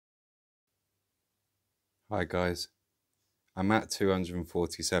Hi guys, I'm at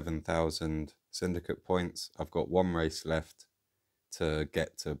 247,000 syndicate points. I've got one race left to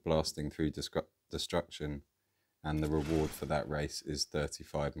get to blasting through destruction, and the reward for that race is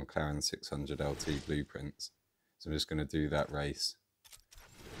 35 McLaren 600 LT blueprints. So I'm just going to do that race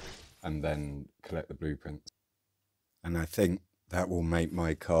and then collect the blueprints. And I think that will make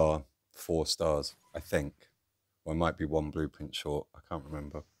my car 4 stars, I think. Or I might be one blueprint short, I can't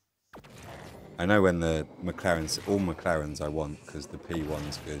remember. I know when the McLarens, all McLarens I want, because the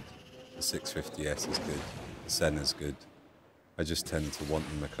P1's good, the 650S is good, the Senna's good. I just tend to want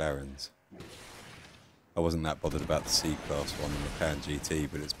the McLarens. I wasn't that bothered about the C-Class one, the McLaren GT,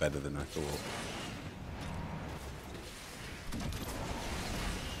 but it's better than I thought.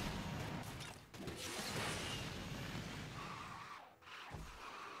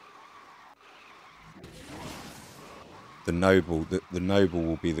 The Noble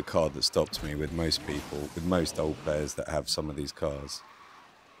will be the car that stops me with most people, with most old players that have some of these cars.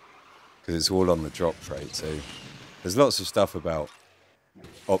 Because it's all on the drop rate, so there's lots of stuff about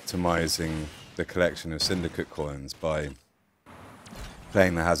optimizing the collection of syndicate coins by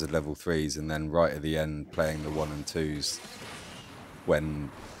playing the hazard level 3s and then right at the end playing the 1 and 2s when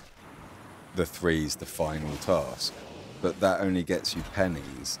the 3's the final task. But that only gets you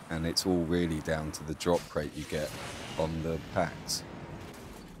pennies, and it's all really down to the drop rate you get on the packs.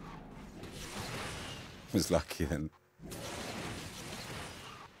 I was lucky then.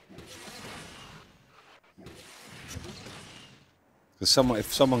 Because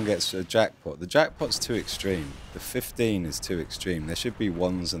if someone gets a jackpot, the jackpot's too extreme. The 15 is too extreme. There should be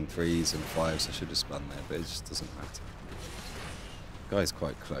 1s and 3s and 5s. I should have spun there, but it just doesn't matter. The guy's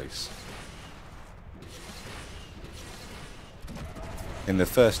quite close. In the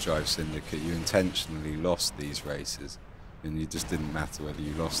first Drive Syndicate, you intentionally lost these races, and it just didn't matter whether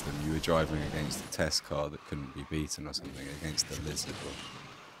you lost them. You were driving against a test car that couldn't be beaten or something, against the Lizard.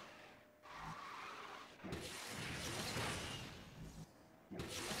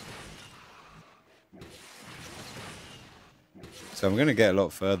 So I'm going to get a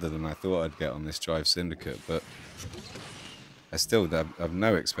lot further than I thought I'd get on this Drive Syndicate, but I still have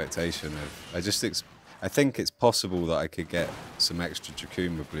no expectation of... I think it's possible that I could get some extra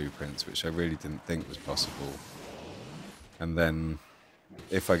Jakuma blueprints, which I really didn't think was possible. And then,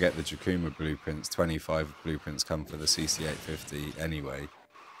 if I get the Jakuma blueprints, 25 blueprints come for the CC850 anyway.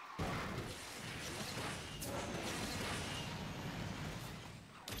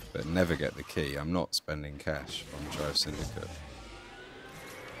 But never get the key. I'm not spending cash on Drive Syndicate.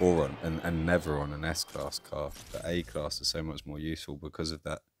 Or on, and never on an S-Class car. The A-Class is so much more useful because of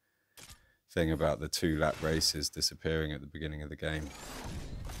that thing about the 2-lap races disappearing at the beginning of the game.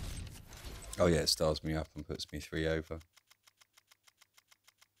 Oh yeah, it stars me up and puts me 3 over.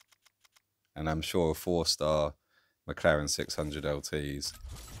 And I'm sure a 4-star McLaren 600 LT's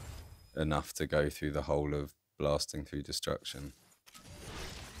enough to go through the whole of blasting through destruction.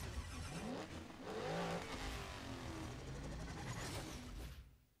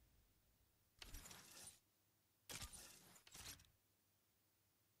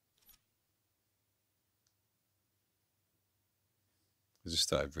 I just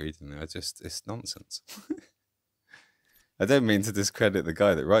started reading it. It's nonsense. I don't mean to discredit the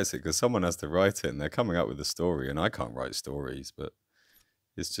guy that writes it, because someone has to write it and they're coming up with a story, and I can't write stories, but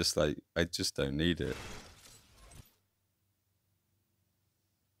it's just like, I just don't need it.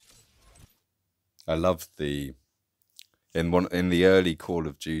 I loved in the early Call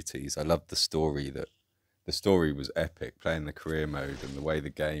of Duties, I loved the story was epic, playing the career mode and the way the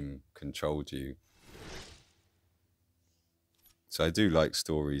game controlled you. So I do like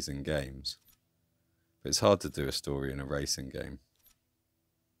stories in games, but it's hard to do a story in a racing game.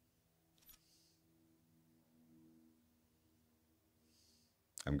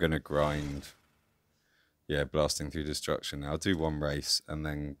 I'm going to grind, yeah, blasting through destruction. I'll do one race and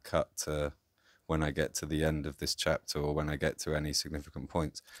then cut to when I get to the end of this chapter, or when I get to any significant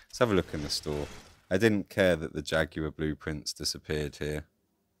points. Let's have a look in the store. I didn't care that the Jaguar blueprints disappeared here.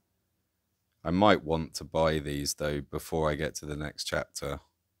 I might want to buy these, though, before I get to the next chapter.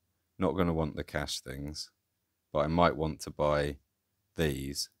 Not going to want the cash things, but I might want to buy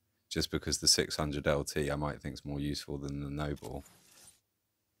these, just because the 600 LT I might think is more useful than the Noble.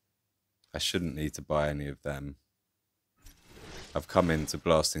 I shouldn't need to buy any of them. I've come into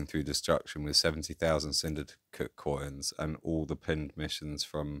blasting through destruction with 70,000 syndicate coins and all the pinned missions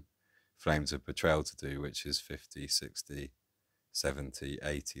from Flames of Betrayal to do, which is 50, 60, 70,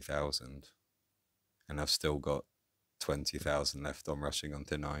 80,000. And I've still got 20,000 left on Rushing on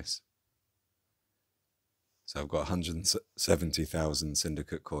Thin Ice. So I've got 170,000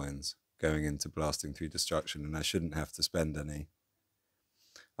 syndicate coins going into blasting through destruction, and I shouldn't have to spend any.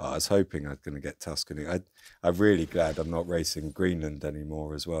 Oh, I was hoping I was going to get Tuscany. I'm really glad I'm not racing Greenland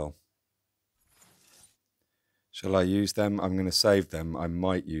anymore as well. Shall I use them? I'm going to save them. I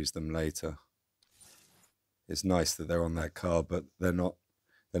might use them later. It's nice that they're on that car, but they're not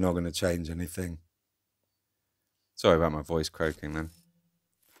going to change anything. Sorry about my voice croaking then.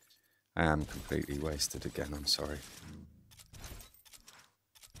 I am completely wasted again, I'm sorry.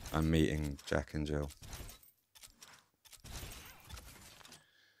 I'm meeting Jack and Jill.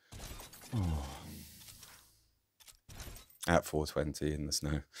 Oh. At 4:20 in the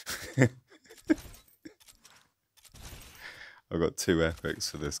snow. I've got 2 epics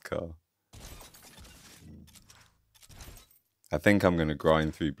for this car. I think I'm going to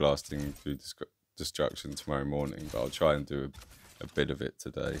grind through blasting through destruction tomorrow morning, but I'll try and do a bit of it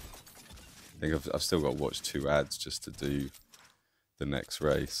today. I think I've still got to watch 2 ads just to do the next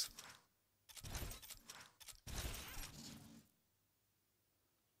race.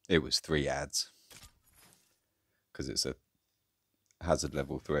 It was 3 ads because it's a hazard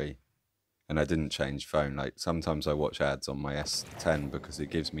level 3, and I didn't change phone. Like sometimes I watch ads on my S10 because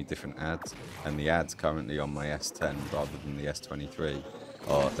it gives me different ads, and the ads currently on my S10 rather than the S23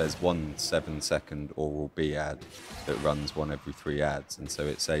 are there's one 7-second Oral-B ad that runs 1 every 3 ads, and so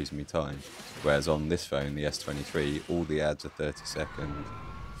it saves me time. Whereas on this phone, the S23, all the ads are 30-second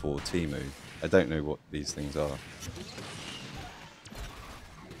for Temu. I don't know what these things are.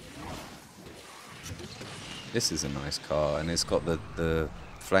 This is a nice car, and it's got the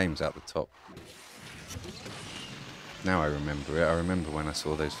flames out the top. Now I remember it. I remember when I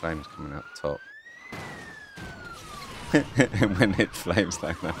saw those flames coming out the top. And when it flames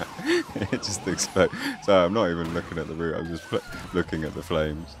like that, it just explodes. So I'm not even looking at the route, I'm just looking at the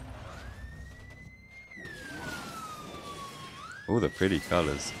flames. All the pretty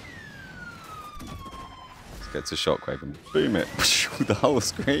colours. Let's get to Shockwave and boom it. The whole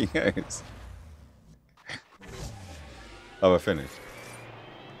screen goes. Oh, I finished.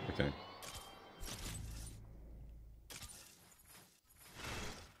 Okay.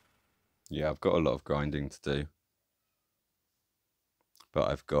 Yeah, I've got a lot of grinding to do. But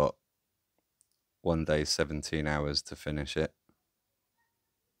I've got 1 day, 17 hours to finish it.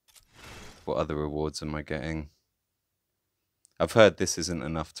 What other rewards am I getting? I've heard this isn't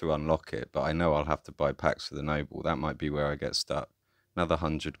enough to unlock it, but I know I'll have to buy packs for the Noble. That might be where I get stuck. Another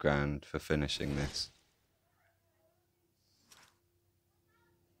 100 grand for finishing this.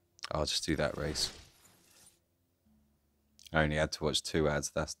 I'll just do that race. I only had to watch 2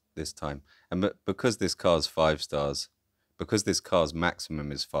 ads this time. And because this car's 5 stars, because this car's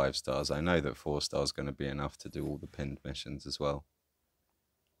maximum is 5 stars, I know that 4 stars is going to be enough to do all the pinned missions as well.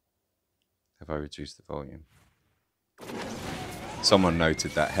 Have I reduced the volume? Someone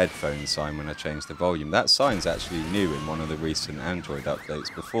noted that headphone sign when I changed the volume. That sign's actually new in one of the recent Android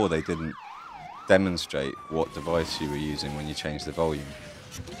updates. Before, they didn't demonstrate what device you were using when you changed the volume.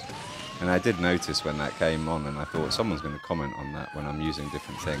 And I did notice when that came on, and I thought someone's going to comment on that when I'm using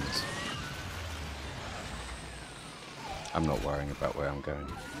different things. I'm not worrying about where I'm going.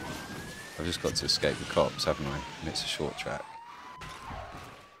 I've just got to escape the cops, haven't I? And it's a short track.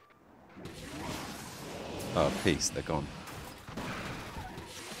 Oh, peace, they're gone.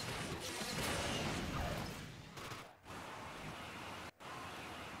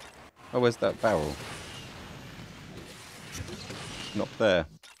 Oh, where's that barrel? Not there.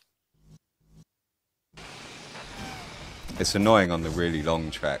 It's annoying on the really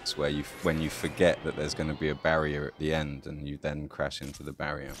long tracks where when you forget that there's going to be a barrier at the end and you then crash into the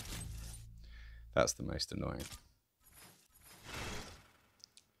barrier. That's the most annoying.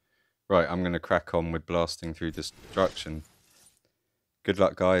 Right, I'm going to crack on with blasting through destruction. Good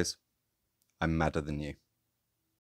luck, guys. I'm madder than you.